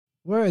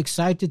We're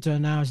excited to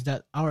announce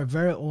that our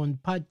very own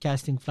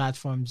podcasting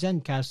platform,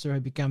 Zencaster,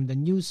 has become the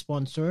new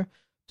sponsor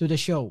to the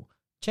show.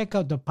 Check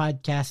out the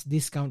podcast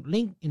discount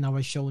link in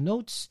our show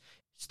notes.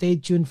 Stay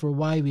tuned for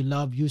why we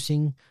love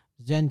using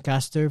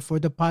Zencaster for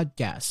the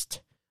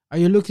podcast. Are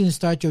you looking to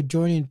start your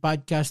journey in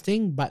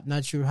podcasting but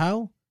not sure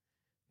how?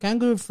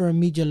 Kangaroo Firm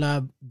Media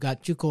Lab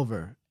got you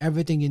covered.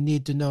 Everything you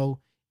need to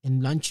know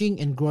in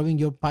launching and growing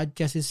your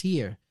podcast is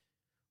here.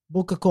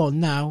 Book a call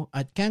now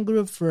at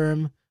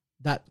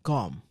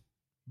kangaroofirm.com.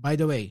 By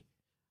the way,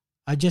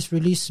 I just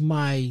released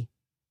my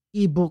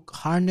ebook,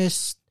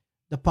 Harness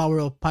the Power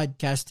of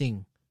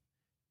Podcasting.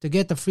 To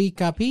get a free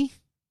copy,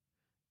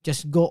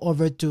 just go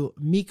over to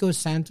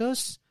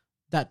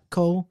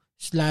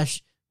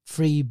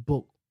mikosantos.co/free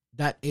book.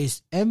 That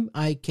is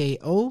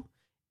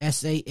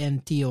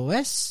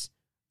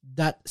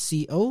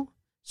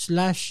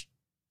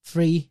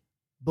mikosantos.co/free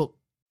book.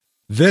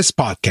 This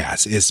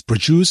podcast is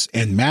produced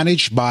and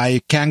managed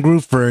by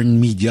Kangaroo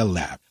Fern Media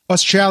Lab,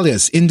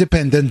 Australia's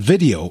independent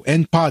video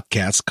and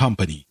podcast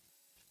company.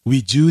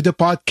 We do the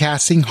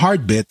podcasting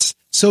hard bits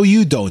so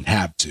you don't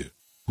have to.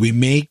 We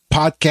make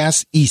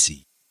podcasts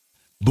easy.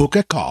 Book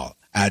a call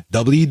at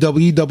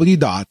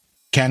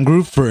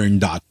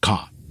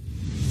www.kangaroofern.com.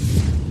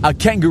 A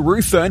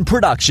Kangaroo Fern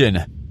production.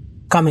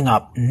 Coming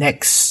up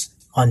next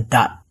on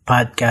That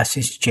Podcast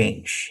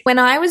Exchange. When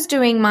I was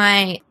doing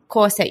my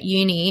course at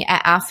uni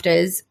at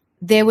Afters,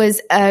 there was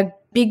a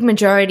big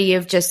majority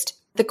of just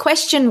the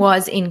question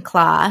was in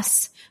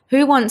class,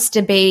 who wants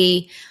to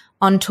be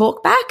on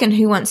talkback and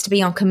who wants to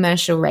be on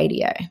commercial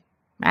radio,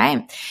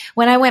 right?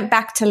 When I went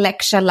back to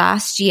lecture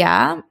last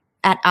year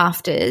at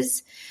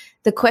Afters,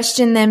 the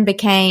question then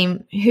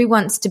became who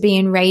wants to be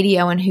in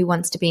radio and who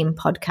wants to be in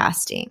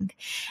podcasting.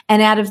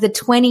 And out of the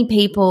 20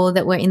 people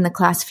that were in the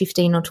class,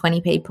 15 or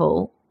 20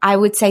 people, I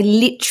would say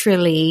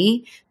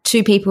literally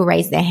 2 people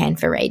raised their hand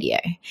for radio.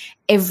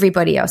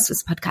 Everybody else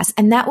was podcast.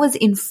 And that was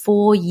in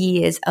 4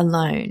 years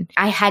alone.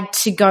 I had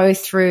to go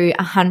through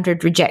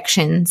 100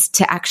 rejections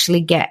to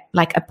actually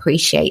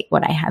appreciate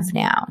what I have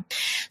now.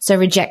 So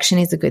rejection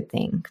is a good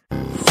thing.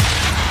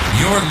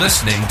 You're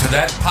listening to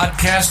That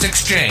Podcast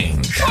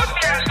Exchange.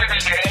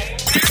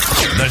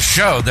 The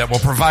show that will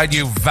provide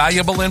you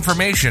valuable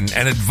information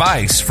and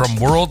advice from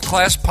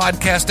world-class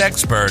podcast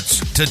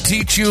experts to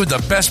teach you the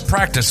best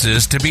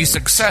practices to be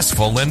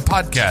successful in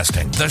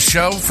podcasting. The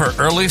show for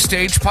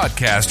early-stage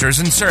podcasters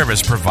and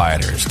service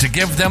providers to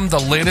give them the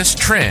latest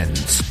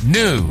trends,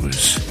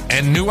 news,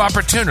 and new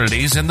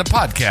opportunities in the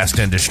podcast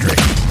industry.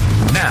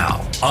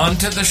 Now, on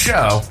to the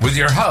show with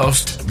your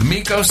host,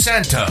 Miko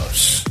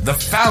Santos, the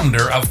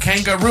founder of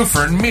Kangaroo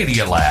Fern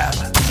Media Lab.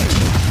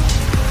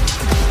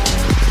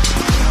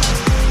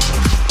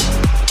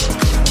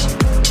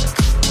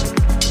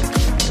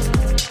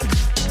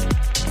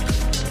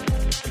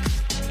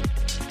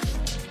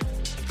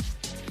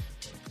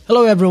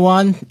 Hello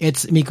everyone,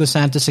 it's Miko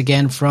Santos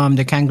again from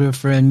the Kangaroo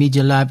Fern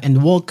Media Lab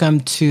and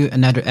welcome to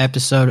another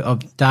episode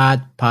of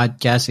That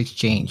Podcast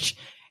Exchange.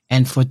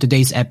 And for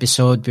today's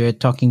episode, we're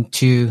talking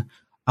to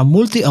a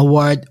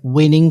multi-award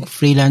winning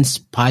freelance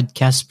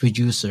podcast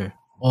producer.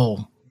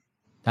 Oh,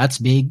 that's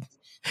big.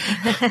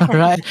 All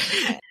right.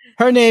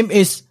 Her name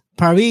is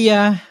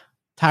Pariya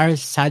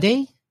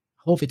Taherzadeh.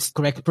 Hope it's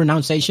correct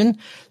pronunciation.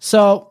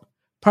 So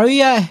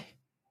Pariya,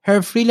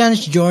 her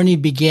freelance journey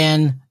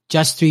began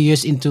just 3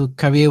 years into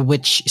career,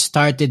 which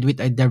started with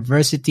a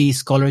diversity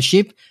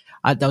scholarship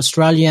at the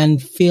Australian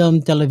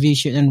Film,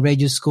 Television and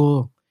Radio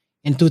School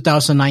in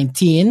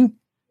 2019.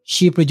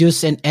 She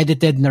produced and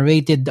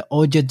narrated the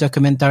audio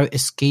documentary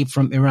Escape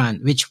from Iran,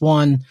 which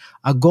won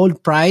a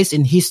gold prize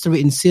in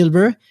history and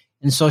silver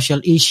in social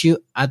issue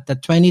at the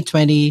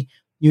 2020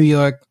 New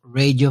York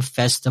Radio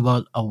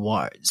Festival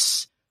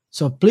Awards.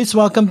 So please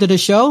welcome to the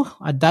show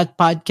at That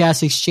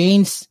Podcast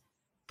Exchange,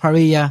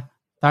 Pariya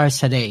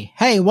Taherzadeh.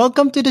 Hey,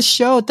 welcome to the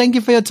show. Thank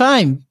you for your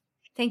time.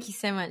 Thank you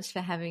so much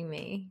for having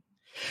me.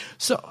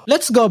 So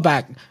let's go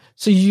back.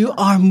 So you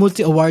are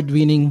multi-award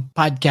winning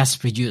podcast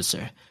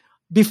producer.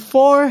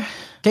 Before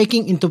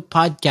taking into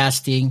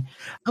podcasting,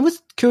 I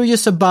was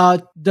curious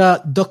about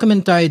the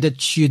documentary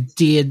that you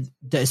did,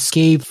 The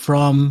Escape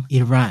from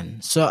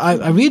Iran. So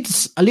I read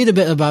a little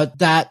bit about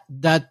that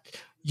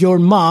your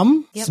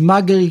mom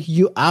smuggled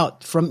you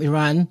out from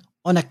Iran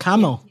on a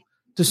camel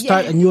to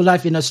start a new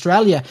life in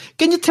Australia.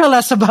 Can you tell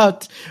us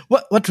about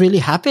what really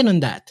happened on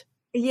that?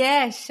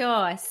 Yeah,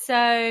 sure.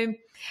 So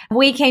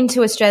we came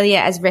to Australia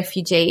as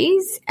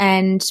refugees,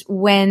 and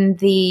when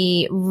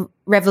the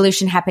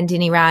revolution happened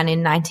in Iran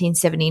in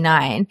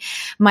 1979,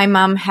 my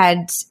mum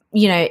had,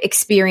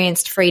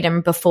 experienced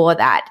freedom before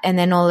that. And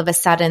then all of a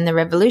sudden the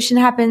revolution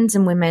happens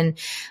and women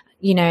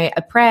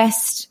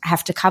oppressed,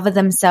 have to cover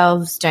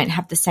themselves, don't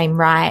have the same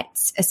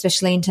rights,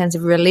 especially in terms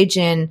of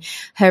religion.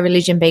 Her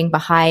religion being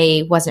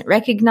Baha'i wasn't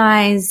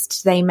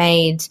recognized. They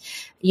made,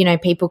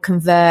 people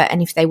convert,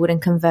 and if they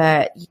wouldn't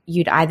convert,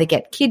 you'd either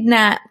get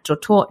kidnapped or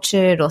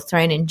tortured or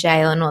thrown in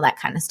jail and all that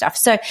kind of stuff.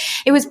 So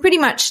it was pretty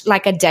much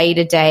like a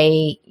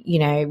day-to-day,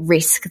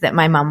 risk that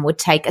my mum would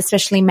take,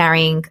 especially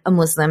marrying a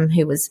Muslim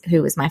who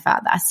was my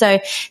father. So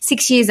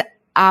 6 years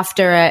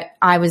after it,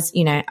 I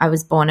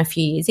was born a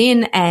few years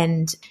in,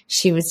 and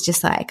she was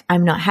just like,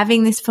 I'm not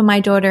having this for my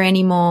daughter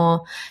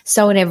anymore,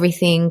 sold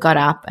everything, got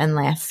up and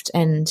left.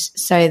 And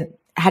so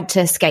had to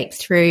escape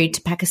through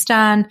to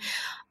Pakistan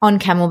on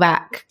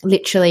camelback,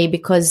 literally,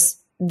 because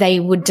they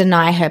would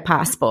deny her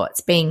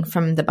passports, being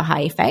from the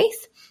Baha'i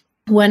faith.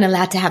 Weren't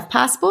allowed to have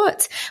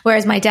passports,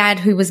 whereas my dad,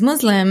 who was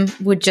Muslim,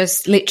 would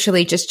just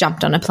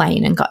jumped on a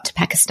plane and got to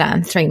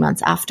Pakistan 3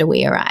 months after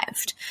we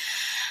arrived.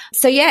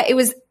 So yeah, it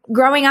was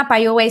growing up.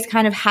 I always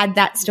kind of had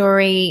that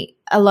story.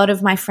 A lot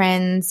of my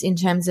friends, in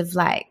terms of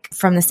like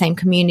from the same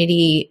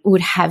community,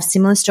 would have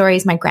similar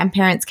stories. My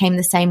grandparents came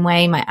the same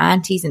way. My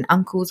aunties and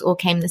uncles all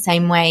came the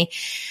same way.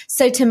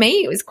 So to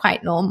me, it was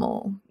quite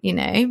normal,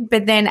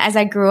 But then as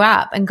I grew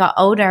up and got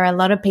older, a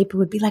lot of people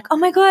would be like, oh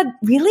my God,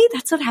 really?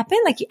 That's what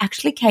happened? Like you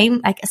actually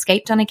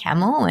escaped on a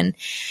camel? And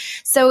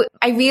so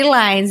I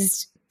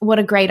realized what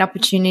a great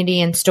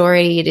opportunity and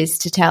story it is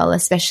to tell,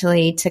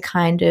 especially to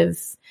kind of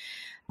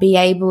be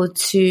able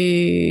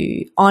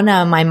to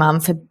honor my mum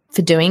for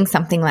doing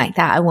something like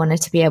that. I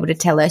wanted to be able to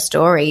tell her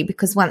story,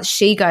 because once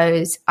she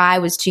goes, I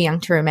was too young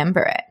to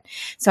remember it.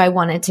 So I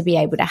wanted to be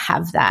able to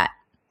have that.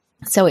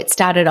 So it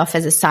started off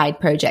as a side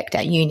project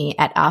at uni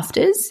at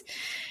Afters.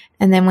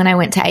 And then when I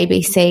went to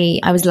ABC,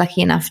 I was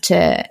lucky enough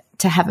to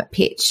have it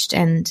pitched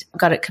and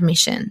got it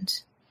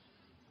commissioned.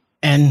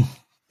 And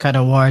got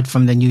an award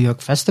from the New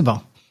York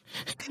Festival.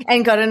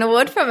 And got an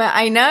award from it.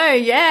 I know.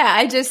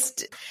 Yeah.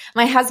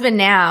 My husband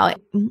now,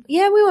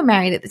 we were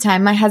married at the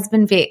time. My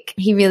husband, Vic,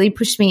 he really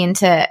pushed me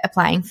into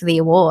applying for the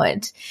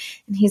award.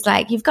 And he's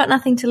like, you've got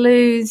nothing to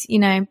lose.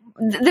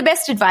 The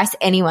best advice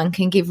anyone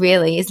can give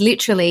really is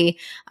literally,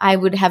 I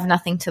would have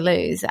nothing to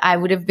lose. I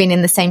would have been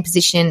in the same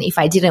position if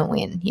I didn't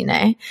win,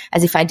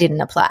 as if I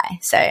didn't apply.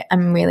 So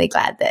I'm really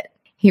glad that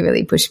he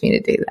really pushed me to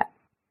do that.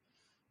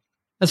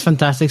 That's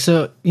fantastic.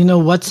 So,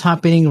 what's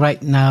happening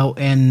right now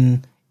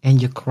in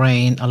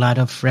Ukraine? A lot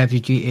of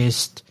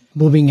refugees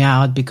moving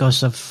out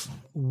because of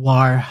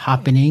war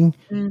happening.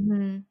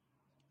 Mm-hmm.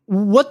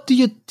 What do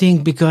you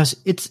think, because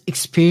it's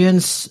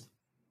experience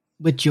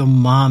with your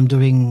mom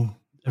during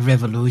the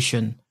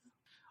revolution,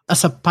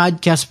 as a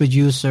podcast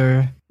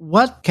producer,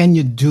 what can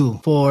you do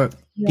for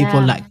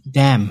people like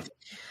them?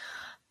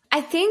 I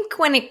think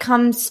when it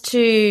comes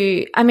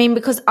to,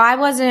 because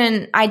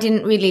I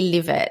didn't really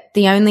live it.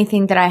 The only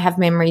thing that I have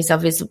memories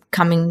of is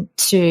coming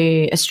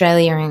to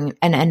Australia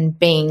and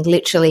being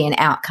literally an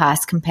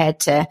outcast compared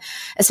to,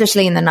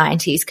 especially in the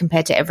 90s,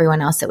 compared to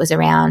everyone else that was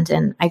around.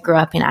 And I grew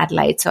up in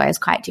Adelaide, so I was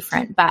quite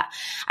different. But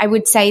I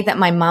would say that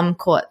my mum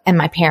and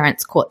my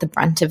parents caught the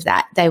brunt of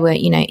that. They were,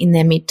 in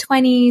their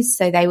mid-20s,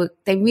 so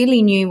they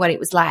really knew what it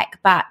was like.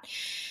 But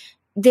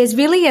there's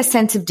really a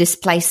sense of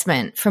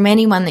displacement from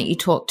anyone that you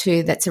talk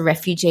to that's a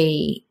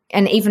refugee.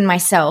 And even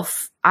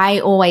myself, I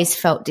always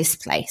felt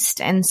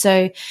displaced. And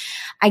so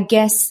I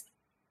guess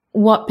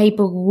what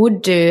people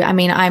would do,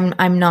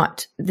 I'm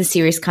not the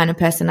serious kind of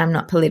person. I'm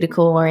not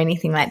political or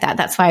anything like that.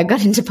 That's why I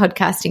got into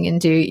podcasting and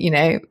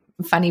do,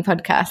 funny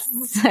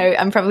podcasts. So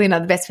I'm probably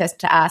not the best person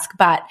to ask,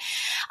 but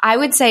I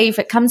would say if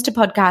it comes to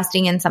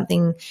podcasting and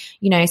something,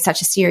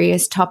 such a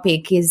serious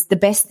topic, is the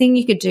best thing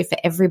you could do for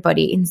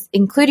everybody,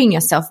 including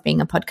yourself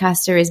being a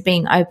podcaster, is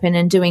being open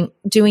and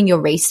doing your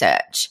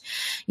research,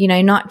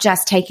 not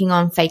just taking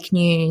on fake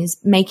news,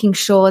 making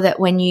sure that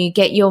when you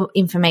get your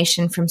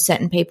information from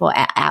certain people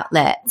at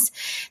outlets,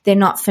 they're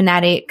not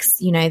fanatics,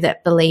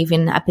 that believe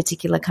in a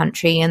particular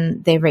country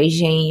and their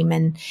regime.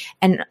 And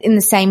in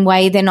the same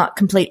way, they're not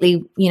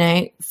completely,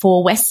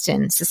 for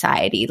Western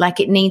society. Like,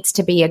 it needs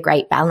to be a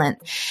great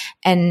balance.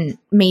 And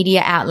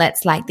media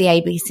outlets like the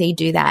ABC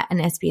do that,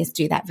 and SBS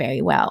do that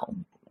very well.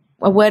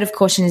 A word of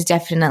caution is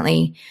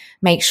definitely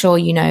make sure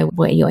you know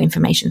where your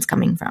information's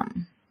coming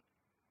from.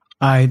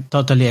 I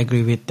totally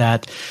agree with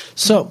that.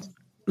 So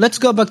let's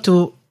go back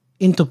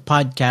into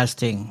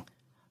podcasting.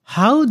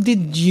 How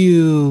did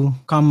you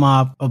come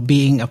up of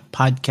being a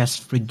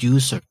podcast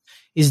producer?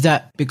 Is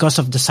that because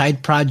of the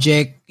side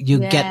project you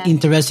get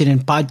interested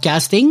in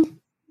podcasting?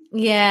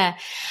 Yeah.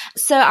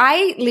 So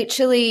I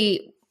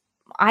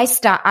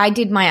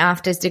did my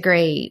afters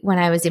degree when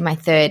I was in my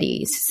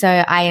 30s. So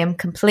I am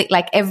complete,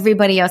 like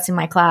everybody else in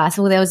my class.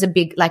 Well, there was a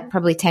big,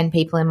 probably 10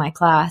 people in my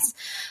class.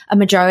 A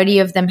majority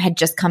of them had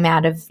just come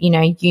out of,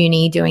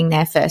 uni doing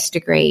their first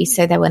degree.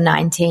 So they were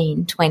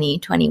 19, 20,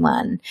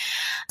 21.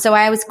 So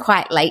I was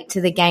quite late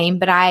to the game,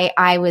 but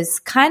I was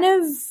kind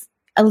of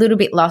a little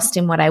bit lost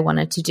in what I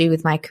wanted to do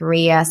with my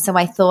career. So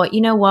I thought,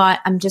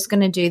 I'm just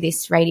going to do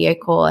this radio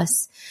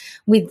course.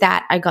 With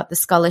that, I got the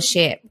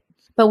scholarship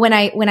But when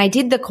I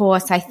did the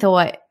course, I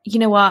thought, you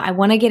know what, I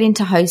want to get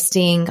into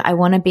hosting. I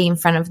want to be in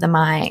front of the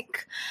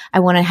mic. I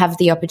want to have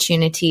the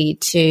opportunity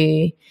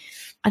to,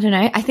 I don't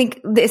know, I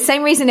think the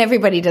same reason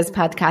everybody does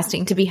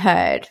podcasting, to be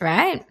heard,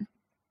 right?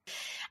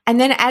 And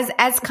then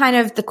as kind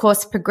of the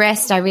course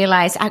progressed, I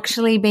realized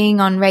actually being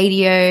on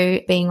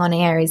radio, being on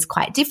air is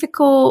quite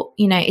difficult.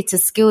 You know, it's a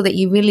skill that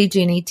you really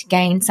do need to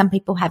gain. Some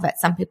people have it,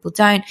 some people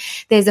don't.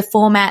 There's a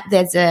format,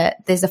 there's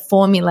a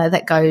formula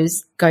that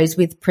goes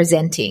with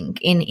presenting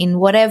in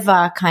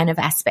whatever kind of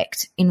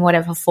aspect, in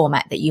whatever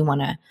format that you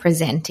want to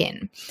present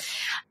in.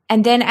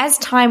 And then as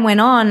time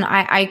went on,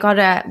 I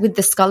got with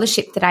the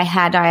scholarship that I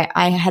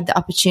had the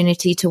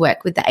opportunity to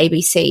work with the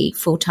ABC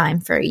full time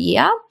for a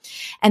year.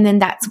 And then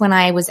that's when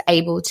I was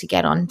able to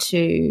get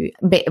onto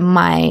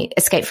my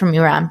Escape from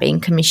Iran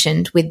being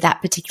commissioned with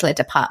that particular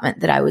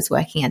department that I was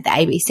working at the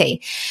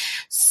ABC.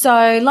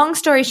 So long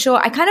story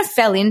short, I kind of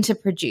fell into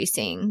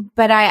producing,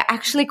 but I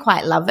actually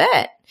quite love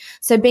it.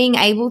 So being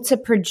able to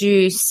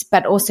produce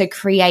but also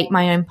create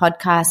my own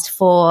podcast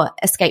for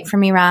Escape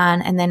from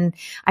Iran, and then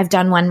I've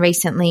done one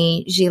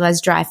recently, Gila's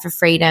Drive for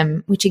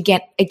Freedom, which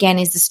again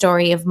is the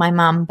story of my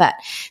mum, but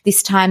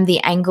this time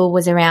the angle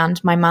was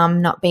around my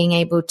mum not being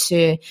able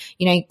to,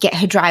 you know, get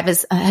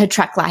her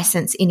truck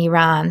license in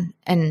Iran,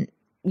 and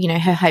you know,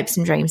 her hopes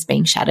and dreams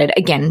being shattered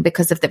again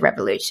because of the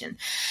revolution.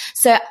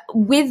 So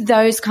with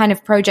those kind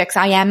of projects,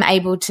 I am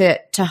able to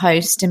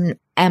host and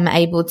am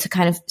able to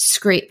kind of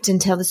script and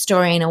tell the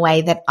story in a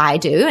way that I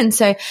do. And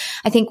so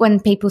I think when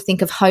people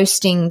think of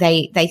hosting,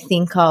 they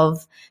think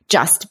of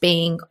just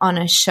being on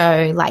a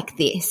show like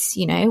this,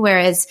 you know,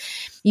 whereas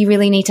you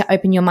really need to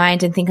open your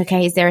mind and think,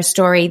 okay, is there a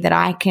story that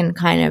I can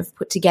kind of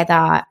put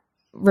together,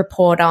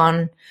 report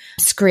on,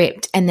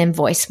 script, and then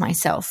voice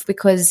myself?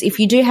 Because if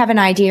you do have an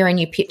idea and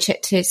you pitch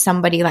it to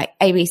somebody like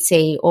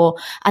ABC or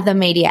other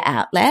media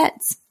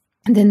outlets,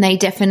 then they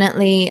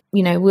definitely,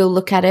 you know, will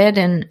look at it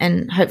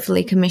and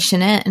hopefully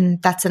commission it.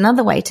 And that's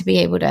another way to be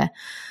able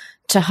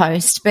to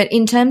host. But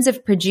in terms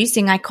of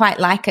producing, I quite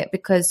like it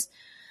because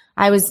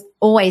I was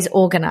always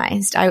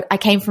organized. I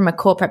came from a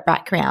corporate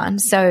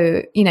background.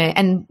 So, you know,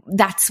 and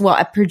that's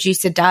what a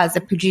producer does.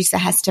 A producer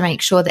has to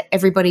make sure that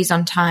everybody's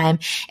on time.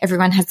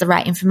 Everyone has the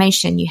right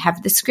information. You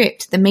have the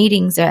script. The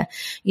meetings are,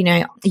 you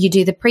know, you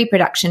do the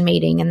pre-production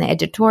meeting and the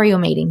editorial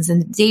meetings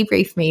and the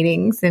debrief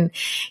meetings. And,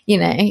 you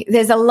know,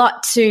 there's a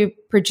lot to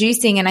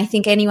producing. And I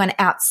think anyone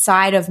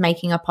outside of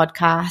making a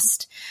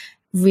podcast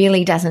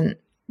really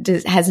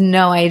has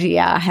no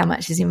idea how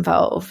much is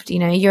involved. You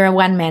know, you're a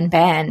one-man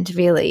band,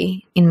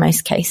 really, in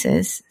most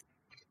cases.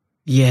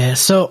 Yeah,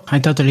 so I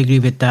totally agree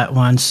with that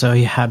one. So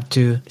you have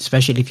to,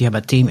 especially if you have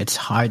a team, it's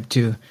hard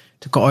to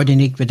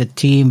coordinate with the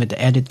team, with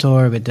the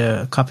editor, with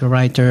the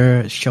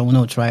copywriter, show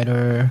notes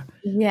writer,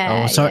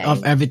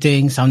 of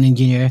everything, sound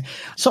engineer.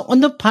 So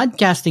on the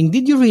podcasting,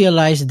 did you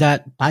realize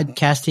that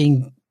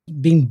podcasting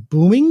been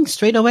booming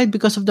straight away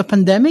because of the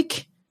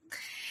pandemic?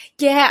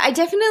 Yeah, I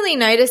definitely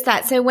noticed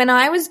that. So when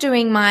I was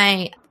doing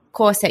my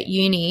course at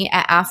uni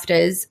at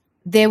Afters,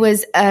 there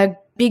was a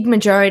big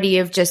majority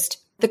of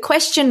the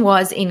question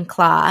was in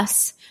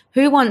class,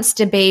 who wants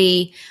to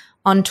be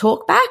on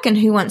talkback and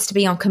who wants to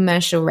be on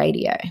commercial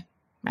radio,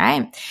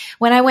 right?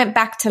 When I went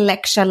back to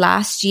lecture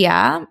last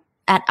year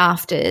at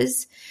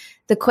Afters,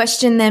 the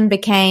question then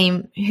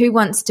became who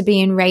wants to be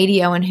in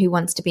radio and who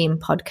wants to be in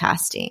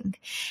podcasting.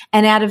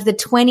 And out of the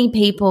 20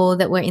 people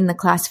that were in the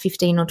class,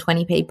 15 or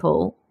 20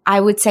 people, I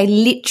would say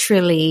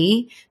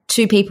literally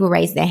 2 people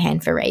raised their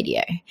hand for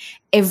radio.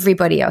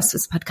 Everybody else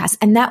was podcast.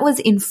 And that was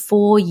in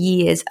 4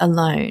 years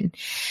alone.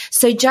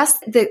 So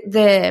just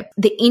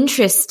the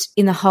interest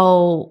in the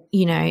whole,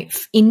 you know,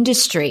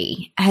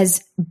 industry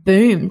has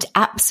boomed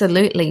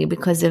absolutely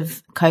because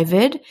of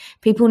COVID.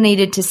 People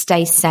needed to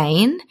stay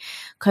sane.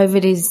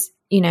 COVID is,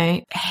 you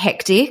know,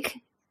 hectic.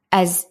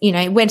 As you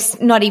know, we're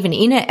not even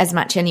in it as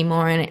much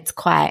anymore, and it's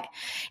quite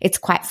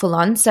full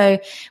on. So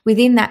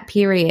within that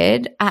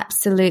period,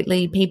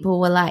 absolutely, people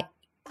were like,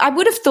 I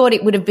would have thought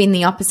it would have been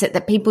the opposite,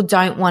 that people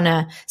don't want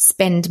to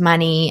spend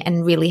money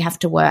and really have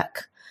to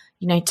work,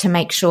 you know, to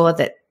make sure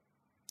that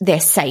they're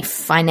safe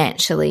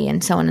financially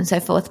and so on and so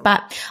forth.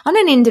 But on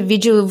an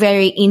individual,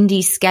 very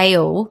indie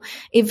scale,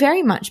 it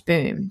very much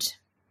boomed,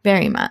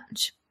 very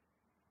much.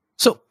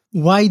 So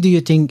why do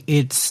you think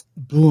it's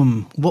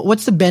boom?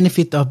 What's the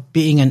benefit of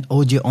being an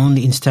audio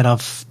only instead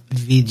of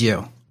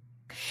video?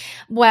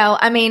 Well,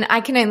 I mean, I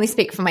can only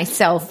speak for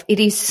myself. It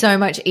is so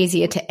much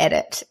easier to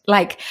edit.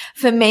 Like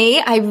for me,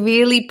 I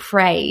really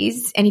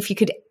praise, and if you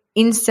could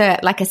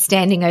insert like a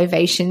standing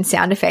ovation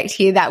sound effect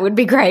here, that would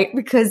be great,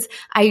 because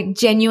I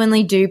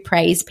genuinely do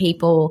praise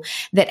people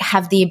that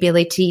have the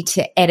ability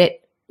to edit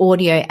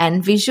audio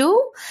and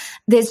visual.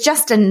 There's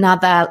just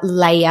another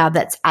layer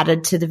that's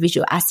added to the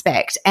visual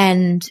aspect,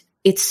 and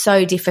it's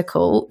so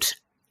difficult,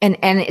 and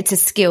it's a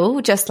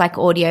skill just like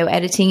audio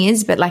editing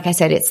is. But like I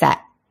said, it's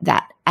that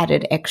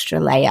added extra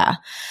layer.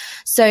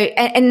 So,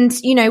 and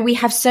you know, we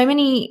have so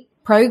many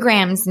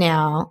programs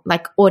now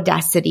like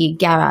Audacity,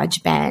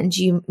 GarageBand,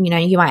 you know,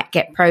 you might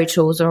get Pro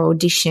Tools or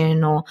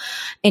Audition or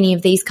any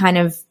of these kind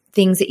of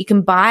things that you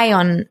can buy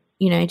on,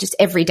 just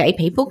everyday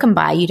people can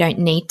buy. You don't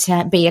need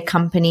to be a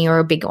company or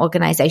a big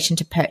organization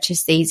to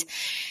purchase these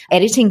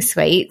editing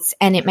suites,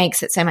 and it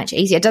makes it so much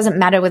easier. It doesn't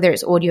matter whether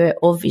it's audio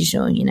or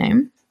visual,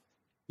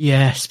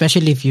 Yeah,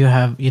 especially if you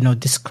have,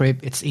 the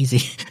script, it's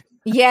easy.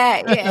 Yeah,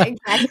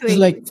 exactly. It's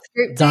like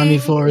Dummy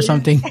 4 or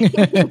something.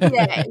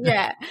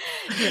 yeah,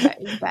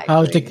 exactly.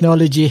 How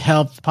technology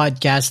helped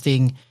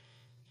podcasting.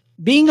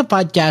 Being a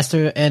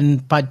podcaster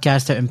and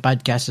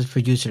podcaster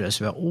producer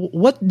as well,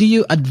 what do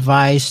you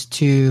advise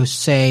to,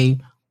 say,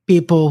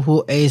 people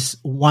who is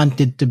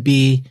wanted to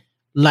be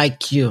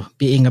like you,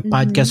 being a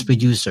podcast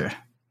producer?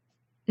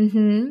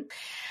 Mm-hmm.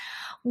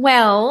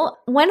 Well,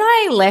 when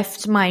I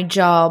left my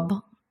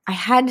job, I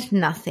had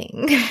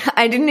nothing.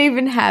 I didn't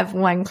even have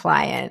one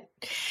client.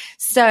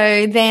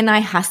 So then I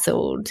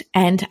hustled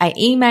and I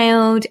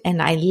emailed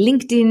and I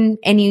LinkedIn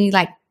any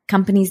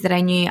companies that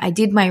I knew. I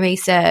did my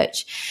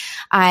research.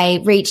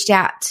 I reached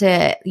out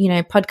to,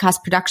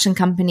 podcast production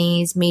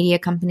companies, media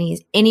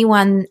companies,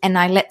 anyone, and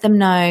I let them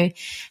know,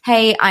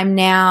 hey, I'm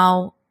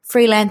now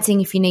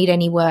freelancing. If you need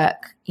any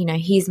work,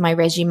 here's my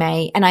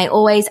resume. And I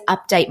always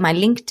update my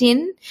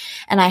LinkedIn,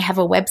 and I have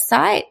a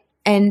website.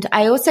 And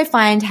I also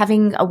find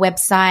having a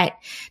website,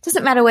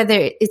 doesn't matter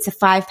whether it's a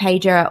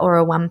 5-pager or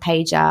a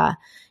 1-pager,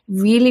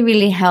 really,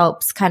 really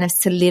helps kind of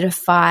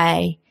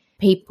solidify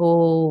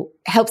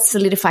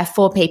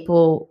for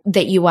people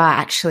that you are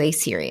actually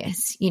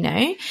serious,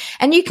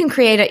 and you can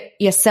create it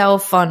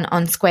yourself on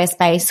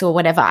Squarespace or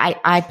whatever.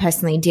 I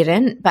personally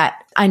didn't, but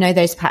I know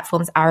those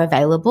platforms are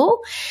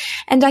available.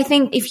 And I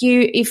think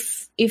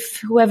if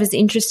whoever's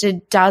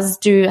interested does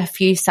do a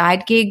few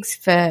side gigs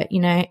for,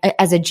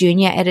 as a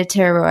junior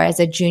editor or as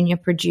a junior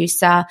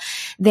producer,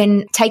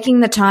 then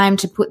taking the time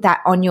to put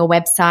that on your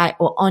website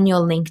or on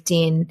your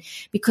LinkedIn,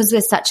 because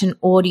there's such an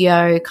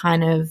audio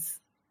kind of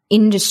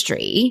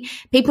industry,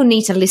 people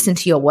need to listen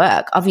to your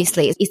work.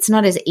 Obviously, it's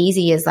not as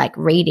easy as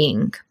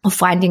reading or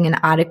finding an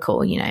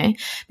article,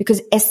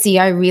 because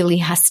SEO really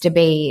has to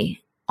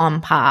be on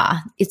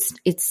par. It's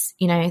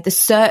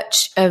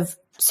the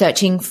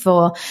searching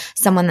for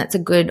someone that's a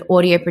good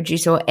audio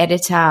producer or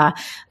editor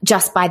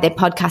just by their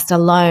podcast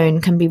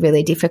alone can be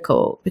really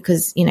difficult,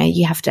 because,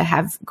 you have to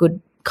have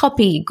good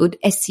copy, good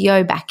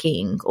SEO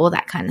backing, all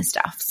that kind of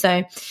stuff.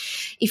 So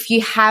if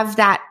you have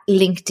that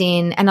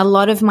LinkedIn, and a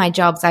lot of my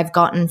jobs I've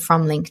gotten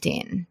from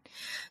LinkedIn.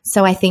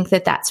 So I think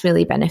that that's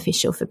really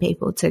beneficial for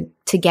people to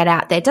get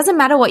out there. It doesn't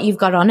matter what you've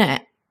got on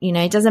it.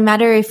 It doesn't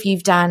matter if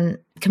you've done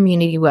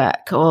community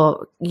work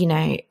or,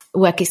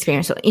 work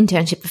experience or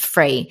internship for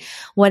free.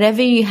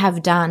 Whatever you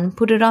have done,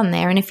 put it on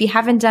there. And if you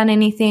haven't done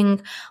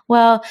anything,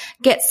 well,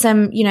 get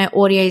some,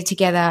 audio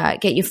together,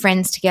 get your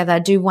friends together,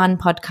 do one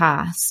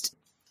podcast.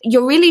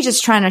 You're really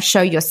just trying to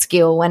show your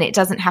skill when it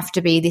doesn't have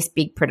to be this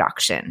big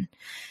production.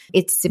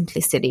 It's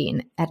simplicity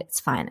at its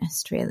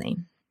finest, really.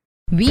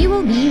 We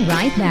will be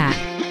right back.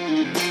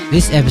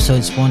 This episode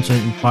is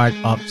sponsored in part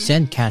of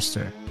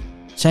Zencastr.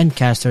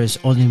 Zencastr is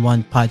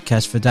all-in-one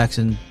podcast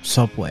production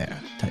software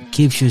that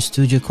gives you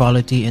studio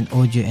quality in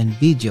audio and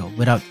video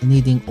without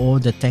needing all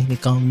the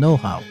technical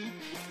know-how.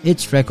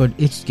 It's record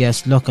each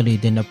guest locally,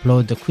 then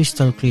upload the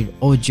crystal clear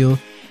audio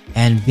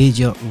and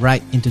video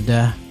right into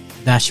the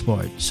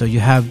dashboard, so you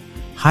have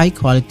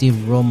high-quality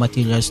raw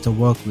materials to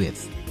work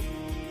with.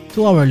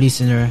 To our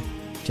listener,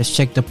 just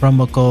check the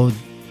promo code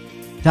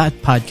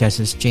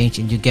 .podcastexchange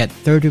and you get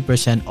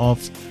 30%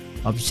 off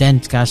of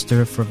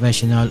Zencastr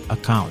professional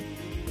account.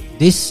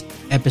 This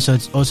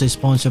episode is also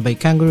sponsored by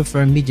Kangaroo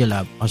Firm Media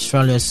Lab,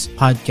 Australia's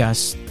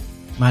podcast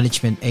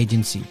management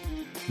agency.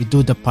 We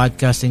do the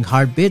podcasting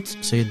hard bits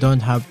so you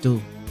don't have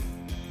to.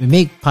 We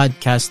make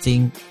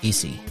podcasting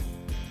easy.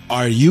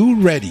 Are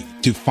you ready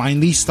to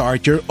finally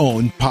start your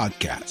own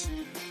podcast?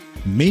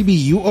 Maybe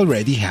you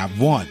already have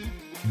one,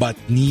 but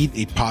need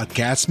a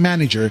podcast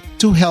manager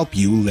to help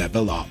you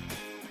level up.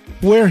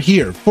 We're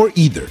here for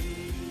either.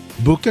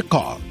 Book a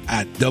call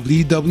at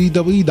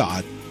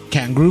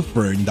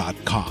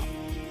www.kangaroofern.com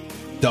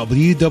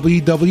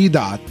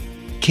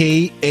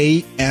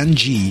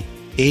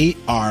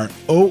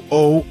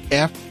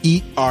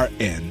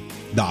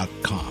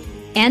www.kangaroofern.com.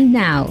 And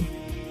now,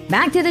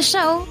 back to the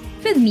show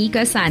with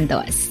Miko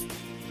Santos.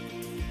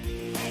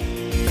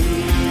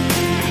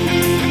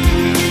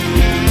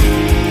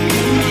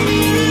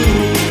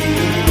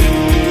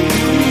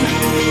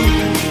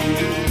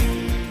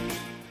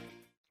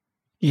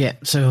 Yeah,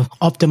 so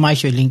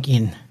optimize your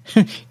LinkedIn.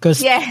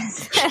 Because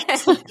yes,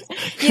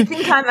 you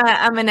think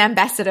I'm an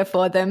ambassador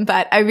for them,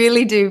 but I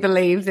really do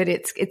believe that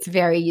it's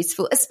very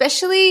useful,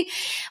 especially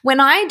when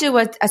I do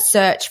a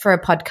search for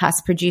a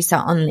podcast producer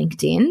on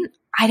LinkedIn.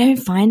 I don't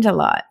find a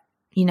lot,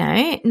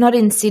 not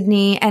in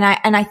Sydney, and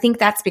I think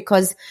that's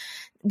because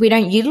we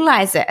don't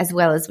utilize it as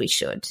well as we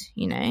should,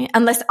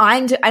 unless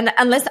I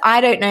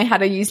don't know how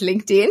to use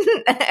LinkedIn.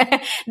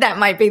 That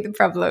might be the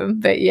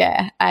problem. But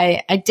yeah,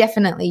 I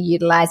definitely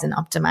utilize and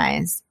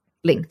optimize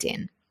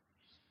LinkedIn.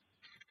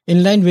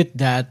 In line with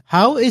that,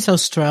 how is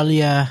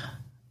Australia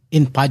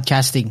in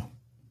podcasting?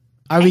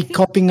 Are we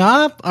coping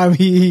up? Are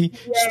we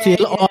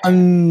still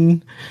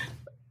on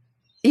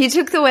You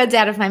took the words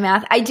out of my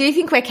mouth. I do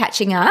think we're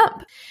catching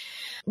up.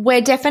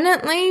 We're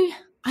definitely,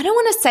 I don't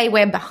want to say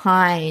we're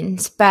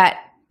behind, but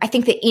I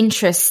think the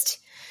interest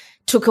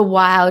took a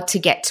while to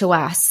get to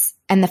us,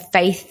 and the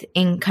faith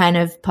in kind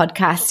of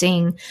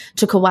podcasting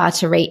took a while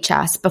to reach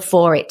us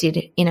before it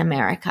did in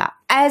America,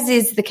 as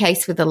is the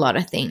case with a lot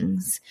of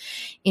things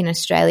in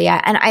Australia.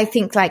 And I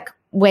think like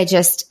we're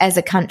just, as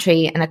a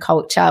country and a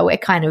culture, we're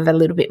kind of a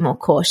little bit more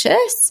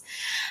cautious.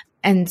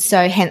 And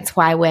so hence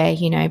why we're,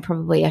 you know,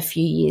 probably a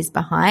few years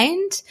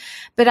behind.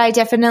 But I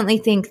definitely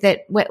think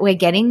that we're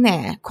getting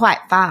there quite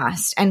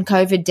fast. And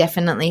COVID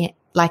definitely,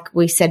 like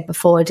we said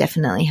before,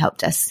 definitely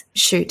helped us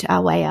shoot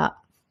our way up.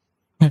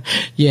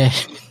 Yeah.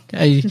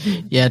 I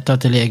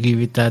totally agree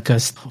with that,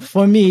 because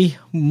for me,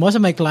 most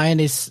of my client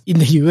is in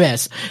the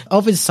US.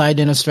 Office side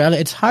in Australia,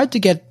 it's hard to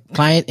get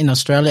client in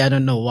Australia. I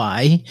don't know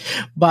why.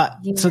 But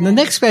so the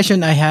next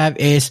question I have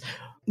is,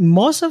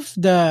 most of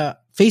the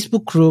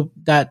Facebook group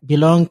that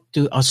belong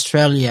to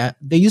Australia,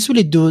 they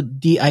usually do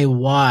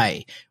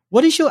DIY.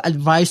 What is your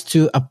advice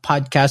to a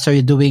podcaster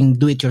you're doing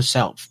do it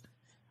yourself?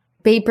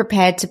 Be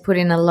prepared to put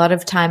in a lot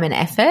of time and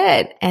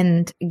effort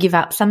and give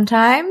up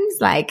sometimes.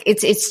 Like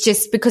it's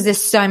just because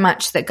there's so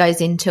much that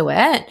goes into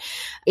it.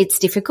 It's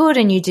difficult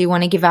and you do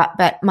want to give up,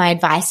 but my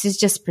advice is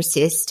just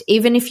persist.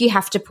 Even if you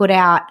have to put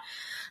out.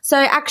 So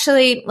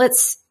actually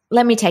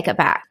let me take it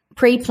back.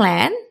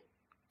 Pre-plan,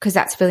 because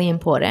that's really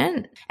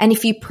important. And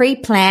if you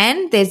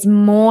pre-plan, there's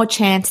more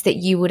chance that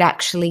you would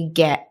actually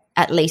get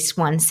at least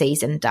one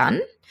season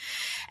done.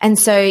 And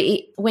so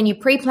when you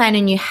pre-plan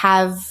and you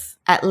have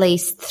at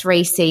least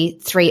three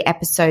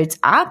episodes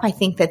up, I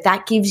think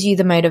that gives you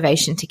the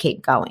motivation to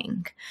keep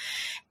going.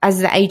 As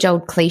the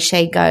age-old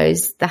cliche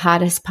goes, the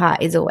hardest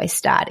part is always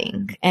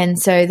starting. And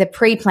so the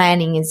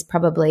pre-planning is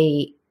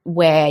probably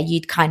where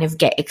you'd kind of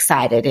get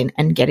excited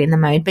and get in the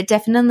mode. But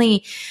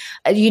definitely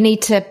you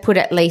need to put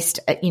at least,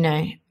 you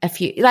know, a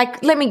few,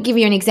 like, let me give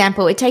you an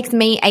example. It takes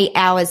me 8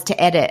 hours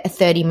to edit a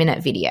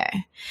 30-minute video.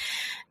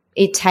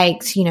 It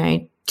takes, you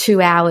know,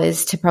 2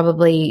 hours to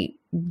probably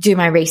do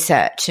my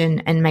research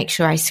and make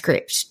sure I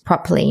script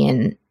properly,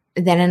 and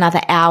then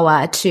another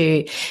hour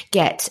to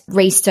get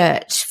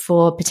research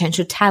for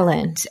potential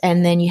talent.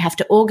 And then you have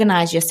to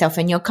organize yourself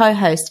and your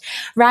co-host.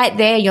 Right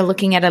there, you're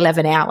looking at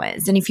 11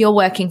 hours. And if you're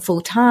working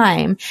full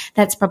time,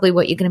 that's probably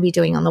what you're going to be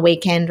doing on the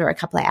weekend or a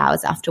couple of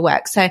hours after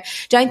work. So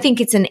don't think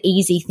it's an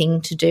easy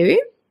thing to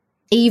do.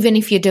 Even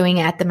if you're doing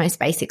it at the most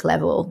basic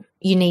level,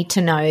 you need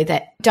to know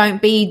that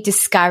don't be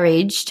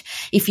discouraged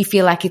if you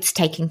feel like it's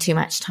taking too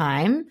much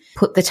time.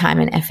 Put the time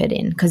and effort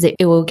in, because it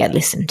will get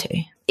listened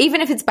to. Even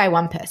if it's by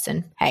one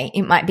person, hey,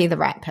 it might be the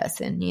right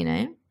person, you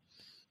know?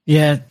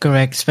 Yeah,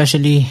 correct.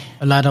 Especially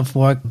a lot of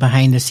work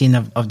behind the scene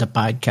of the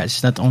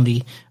podcast, not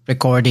only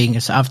recording.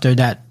 So after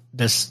that,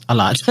 there's a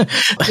lot.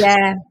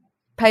 Yeah.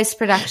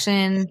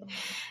 Post-production,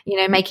 you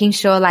know, making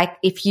sure like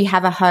if you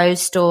have a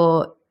host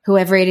or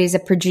whoever it is, a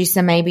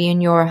producer maybe,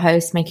 and you're a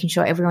host, making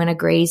sure everyone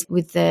agrees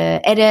with the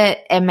edit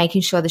and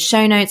making sure the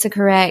show notes are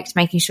correct,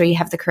 making sure you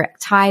have the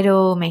correct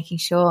title, making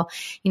sure,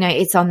 you know,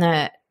 it's on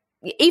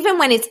even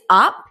when it's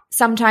up,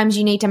 sometimes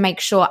you need to make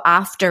sure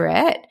after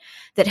it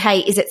that, hey,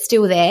 is it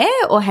still there,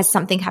 or has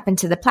something happened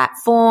to the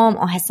platform,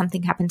 or has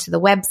something happened to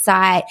the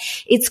website?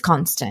 It's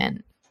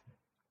constant.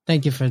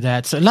 Thank you for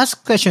that. So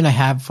last question I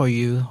have for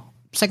you,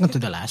 second to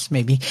the last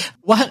maybe.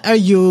 What are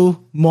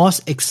you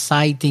most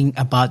exciting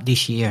about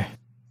this year?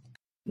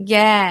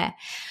 Yeah.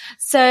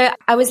 So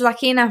I was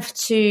lucky enough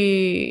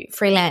to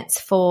freelance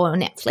for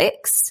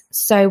Netflix.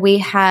 So we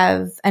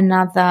have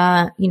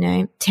another,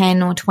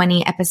 10 or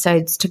 20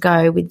 episodes to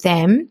go with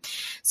them.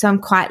 So I'm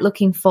quite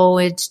looking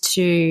forward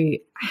to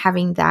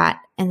having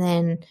that. And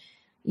then,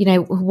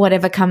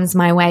 whatever comes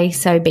my way,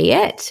 so be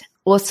it.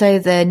 Also,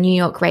 the New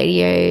York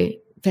Radio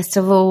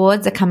Festival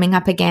Awards are coming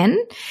up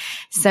again.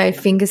 So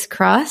fingers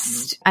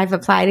crossed. I've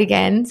applied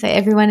again. So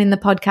everyone in the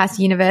podcast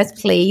universe,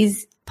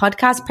 please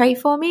podcast pray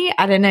for me.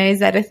 I don't know, is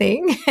that a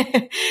thing?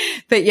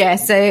 But yeah,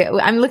 so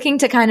I'm looking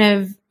to kind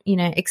of,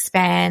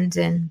 expand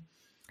and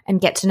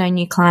get to know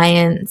new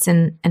clients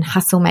and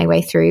hustle my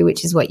way through,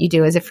 which is what you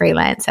do as a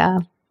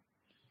freelancer.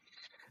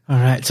 All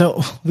right.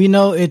 So we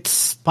know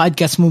it's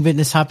podcast movement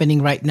is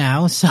happening right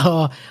now.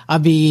 So I'll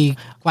be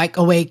quite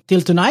awake till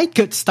tonight,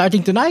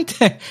 starting tonight.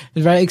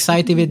 Very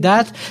excited with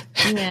that.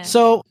 Yeah.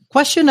 So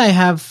question I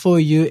have for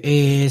you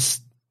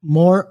is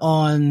more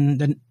on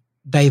the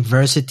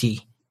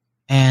diversity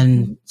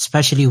and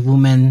especially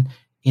women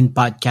in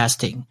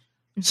podcasting.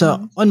 Mm-hmm.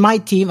 So on my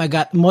team,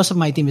 most of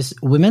my team is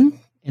women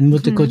and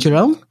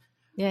multicultural. Mm-hmm.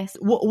 Yes.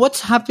 What's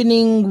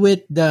happening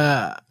with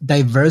the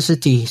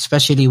diversity,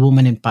 especially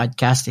women in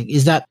podcasting?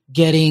 Is that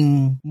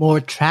getting more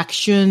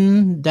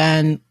traction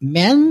than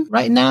men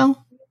right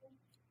now?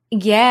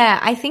 Yeah,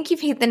 I think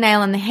you've hit the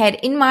nail on the head.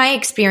 In my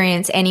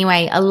experience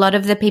anyway, a lot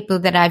of the people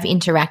that I've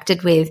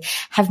interacted with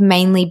have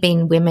mainly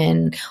been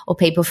women or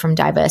people from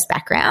diverse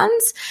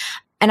backgrounds.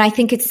 And I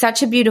think it's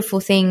such a beautiful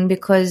thing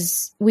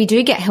because we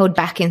do get held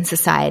back in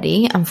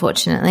society,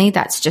 unfortunately.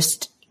 That's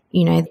just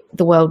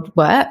the world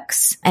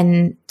works.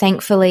 And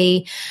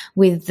thankfully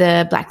with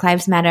the Black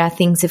Lives Matter,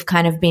 things have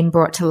kind of been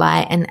brought to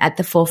light and at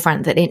the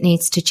forefront that it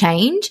needs to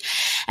change.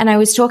 And I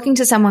was talking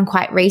to someone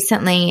quite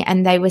recently,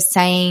 and they were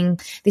saying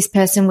this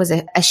person was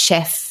a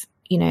chef,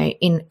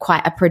 in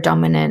quite a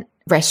predominant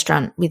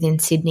restaurant within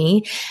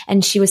Sydney.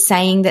 And she was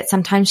saying that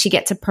sometimes she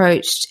gets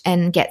approached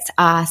and gets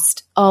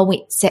asked,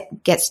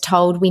 gets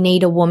told we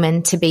need a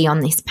woman to be on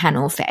this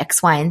panel for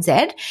X, Y, and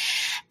Z.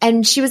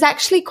 And she was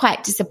actually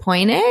quite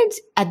disappointed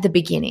at the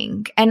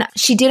beginning, and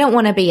she didn't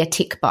want to be a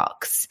tick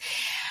box.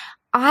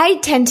 I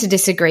tend to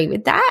disagree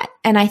with that.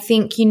 And I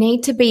think you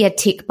need to be a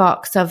tick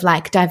box of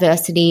like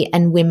diversity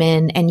and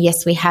women. And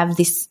yes, we have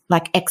this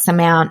like X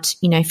amount,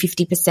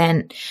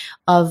 50%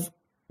 of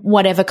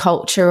whatever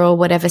culture or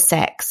whatever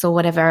sex or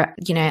whatever,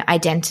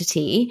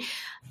 identity.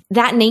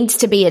 That needs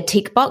to be a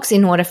tick box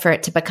in order for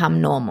it to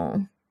become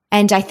normal.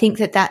 And I think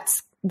that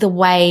that's the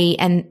way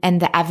and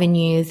the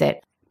avenue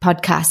that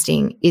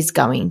podcasting is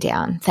going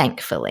down,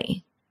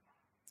 thankfully.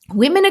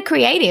 Women are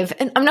creative.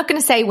 And I'm not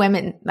going to say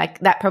women, like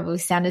that probably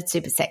sounded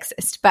super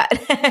sexist, but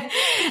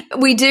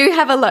we do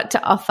have a lot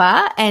to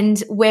offer,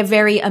 and we're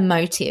very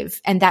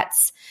emotive. And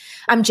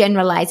I'm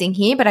generalizing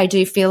here, but I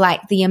do feel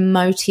like the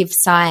emotive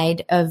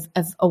side of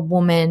a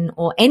woman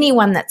or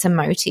anyone that's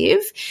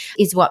emotive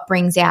is what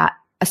brings out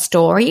a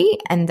story.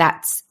 And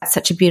that's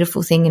such a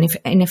beautiful thing.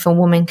 And if a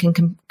woman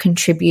can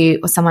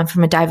contribute, or someone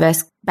from a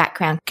diverse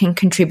background can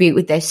contribute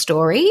with their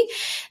story,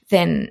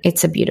 then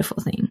it's a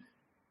beautiful thing.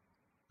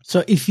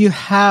 So if you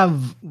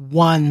have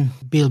one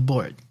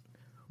billboard,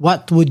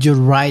 what would you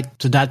write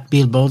to that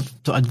billboard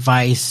to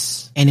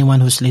advise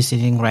anyone who's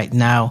listening right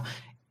now?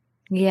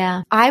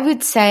 Yeah, I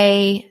would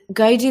say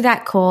go do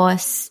that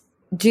course,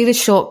 do the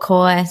short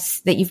course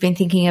that you've been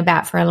thinking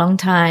about for a long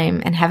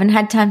time and haven't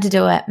had time to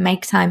do it.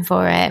 Make time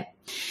for it.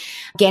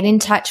 Get in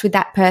touch with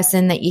that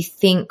person that you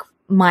think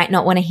might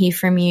not want to hear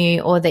from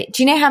you, or that,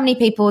 do you know how many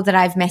people that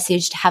I've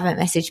messaged haven't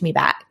messaged me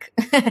back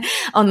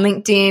on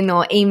LinkedIn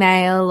or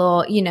email,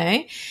 or,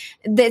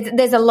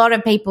 there's a lot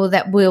of people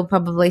that will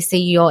probably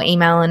see your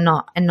email and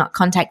not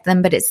contact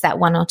them, but it's that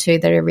one or two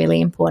that are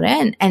really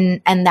important.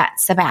 And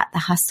that's about the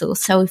hustle.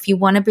 So if you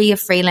want to be a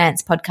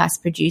freelance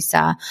podcast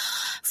producer,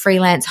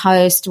 freelance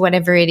host,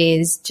 whatever it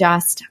is,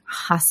 just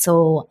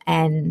hustle,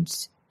 and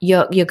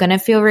you're going to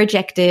feel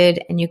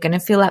rejected and you're going to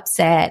feel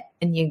upset,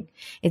 and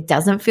it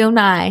doesn't feel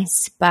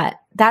nice, but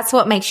that's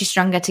what makes you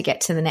stronger to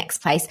get to the next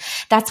place.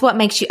 That's what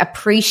makes you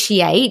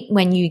appreciate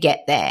when you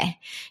get there.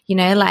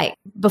 Like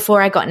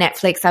before I got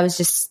Netflix, I was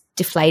just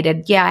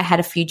deflated. Yeah, I had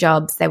a few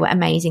jobs. They were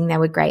amazing. They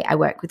were great. I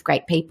worked with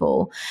great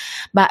people.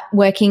 But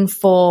working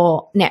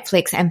for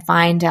Netflix and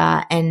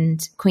Finder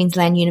and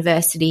Queensland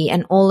University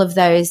and all of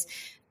those,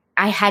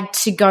 I had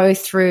to go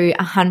through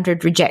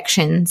 100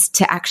 rejections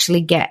to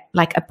actually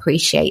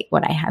appreciate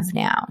what I have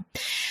now.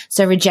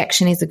 So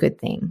rejection is a good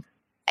thing.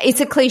 It's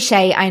a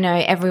cliche. I know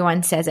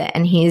everyone says it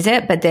and hears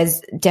it, but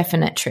there's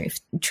definite truth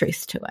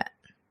to it.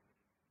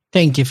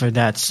 Thank you for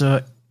that.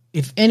 So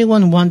if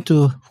anyone want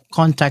to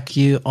contact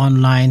you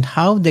online,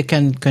 how they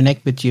can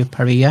connect with you,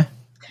 Pariya?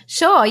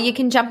 Sure. You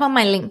can jump on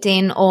my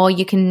LinkedIn, or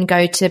you can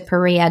go to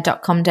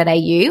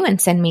pariya.com.au and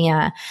send me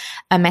a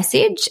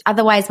message.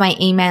 Otherwise, my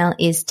email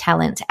is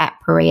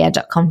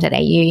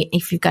talent@pariya.com.au.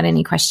 If you've got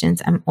any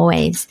questions, I'm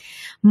always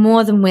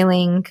more than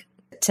willing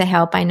to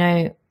help. I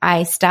know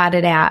I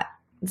started out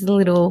as a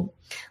little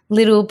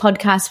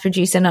podcast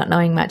producer, not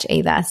knowing much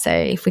either. So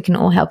if we can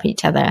all help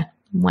each other,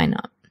 why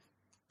not?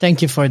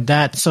 Thank you for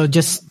that. So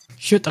just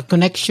shoot a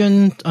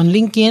connection on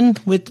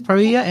LinkedIn with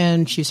Pariya,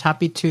 and she's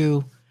happy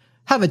to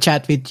have a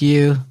chat with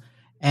you.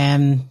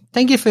 And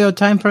thank you for your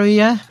time,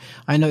 Pariya.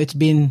 I know it's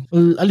been a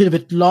little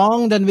bit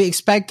long than we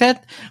expected,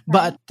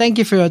 but thank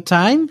you for your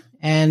time,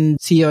 and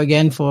see you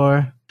again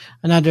for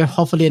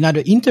hopefully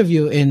another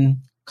interview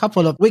in a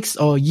couple of weeks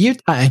or year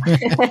time.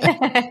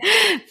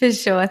 For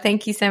sure.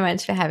 Thank you so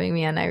much for having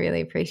me on. I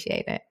really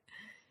appreciate it.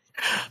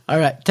 All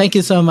right. Thank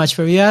you so much,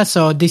 Pariya.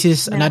 So this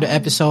is another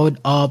episode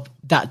of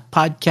That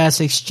Podcast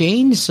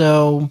Exchange.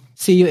 So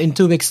see you in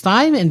 2 weeks'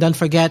 time. And don't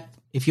forget,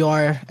 if you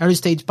are early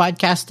stage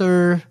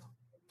podcaster,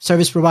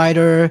 service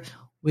provider,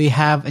 we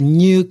have a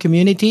new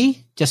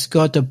community. Just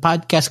go to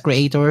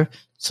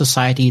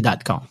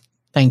podcastcreatorsociety.com.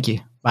 Thank you.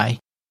 Bye.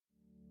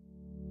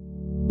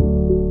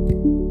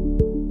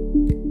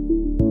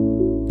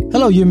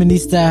 Hello,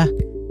 Humanista.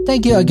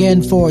 Thank you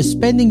again for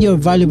spending your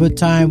valuable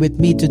time with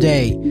me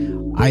today.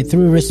 I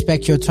truly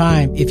respect your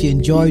time. If you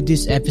enjoyed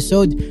this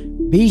episode,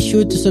 be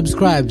sure to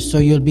subscribe so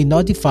you'll be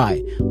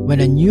notified when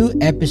a new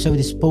episode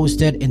is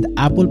posted in the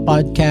Apple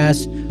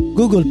Podcasts,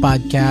 Google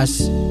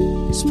Podcasts,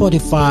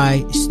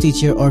 Spotify,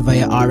 Stitcher, or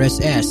via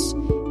RSS.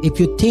 If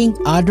you think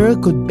others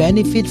could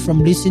benefit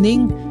from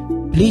listening,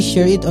 please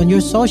share it on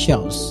your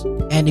socials.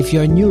 And if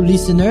you're a new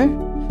listener,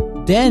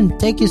 then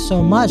thank you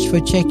so much for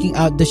checking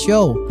out the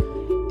show.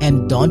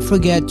 And don't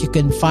forget, you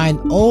can find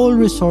all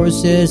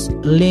resources,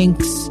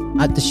 links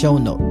at the show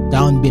note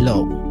down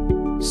below.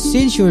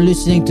 Since you're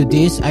listening to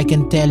this, I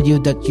can tell you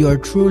that you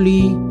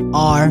truly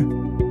are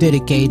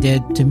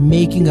dedicated to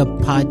making a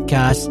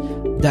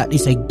podcast that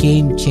is a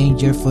game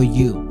changer for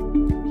you,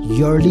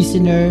 your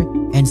listener,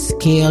 and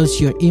scales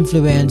your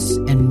influence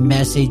and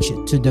message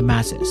to the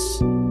masses.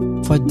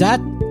 For that,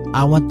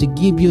 I want to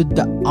give you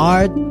the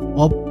Art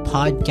of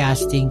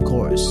Podcasting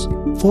course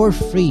for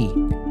free.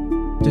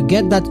 To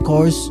get that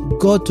course,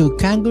 go to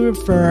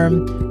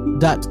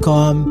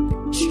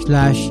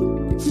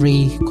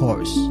kangaroofirm.com/free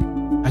course.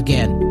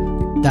 Again,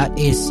 that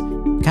is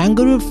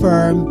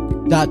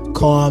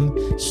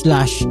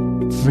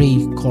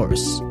kangaroofirm.com/free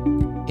course.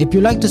 If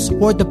you like to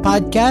support the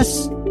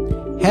podcast,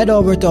 head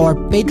over to our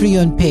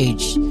Patreon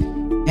page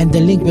and the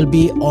link will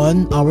be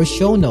on our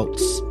show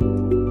notes.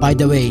 By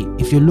the way,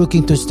 if you're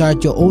looking to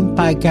start your own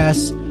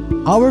podcast,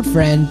 our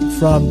friend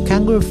from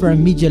Kangaroo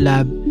Firm Media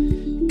Lab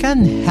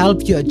can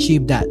help you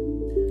achieve that.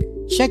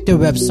 Check their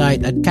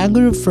website at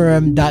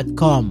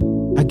kangaroofirm.com.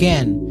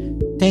 Again,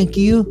 thank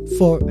you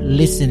for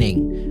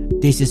listening.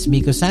 This is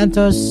Miko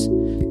Santos.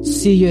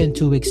 See you in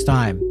 2 weeks'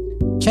 time.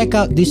 Check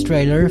out this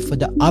trailer for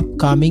the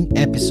upcoming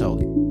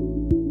episode.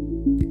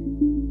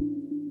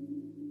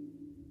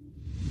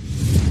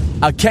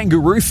 A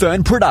Kangaroo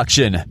Fern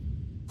production.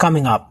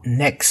 Coming up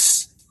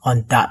next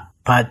on That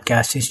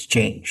Podcast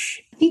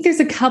Exchange. I think there's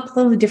a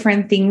couple of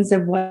different things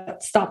of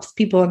what stops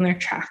people in their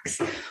tracks.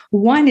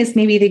 One is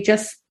maybe they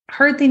just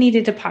heard they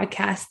needed a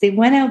podcast. They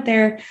went out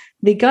there,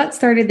 they got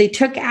started, they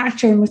took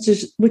action, which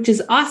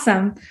is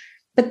awesome.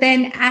 But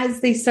then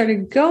as they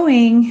started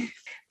going,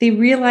 they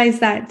realized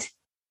that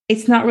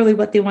it's not really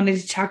what they wanted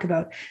to talk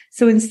about.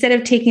 So instead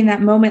of taking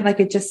that moment, like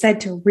I just said,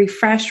 to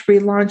refresh,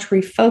 relaunch,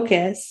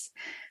 refocus,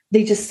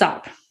 they just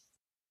stop.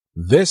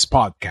 This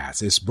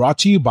podcast is brought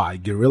to you by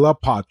Guerrilla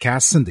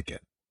Podcast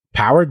Syndicate,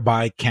 powered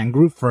by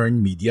Kangaroo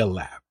Fern Media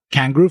Lab.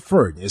 Kangaroo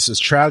Fern is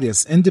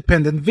Australia's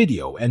independent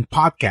video and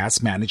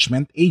podcast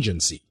management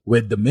agency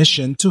with the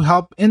mission to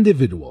help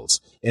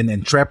individuals and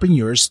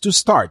entrepreneurs to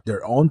start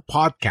their own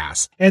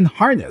podcasts and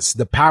harness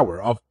the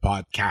power of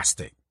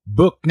podcasting.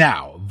 Book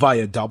now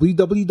via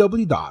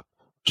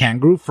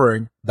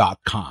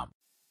www.kangaroofern.com.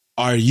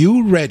 Are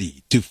you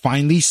ready to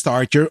finally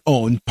start your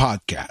own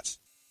podcast?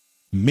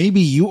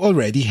 Maybe you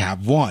already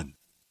have one,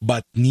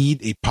 but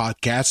need a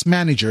podcast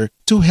manager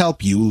to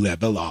help you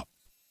level up.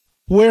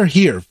 We're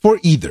here for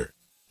either.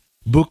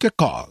 Book a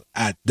call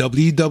at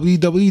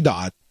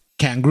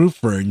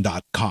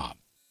www.kangaroofern.com.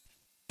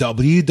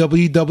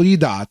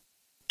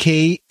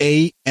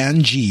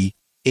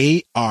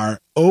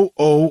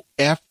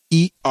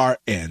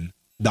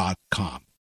 www.kangaroofern.com.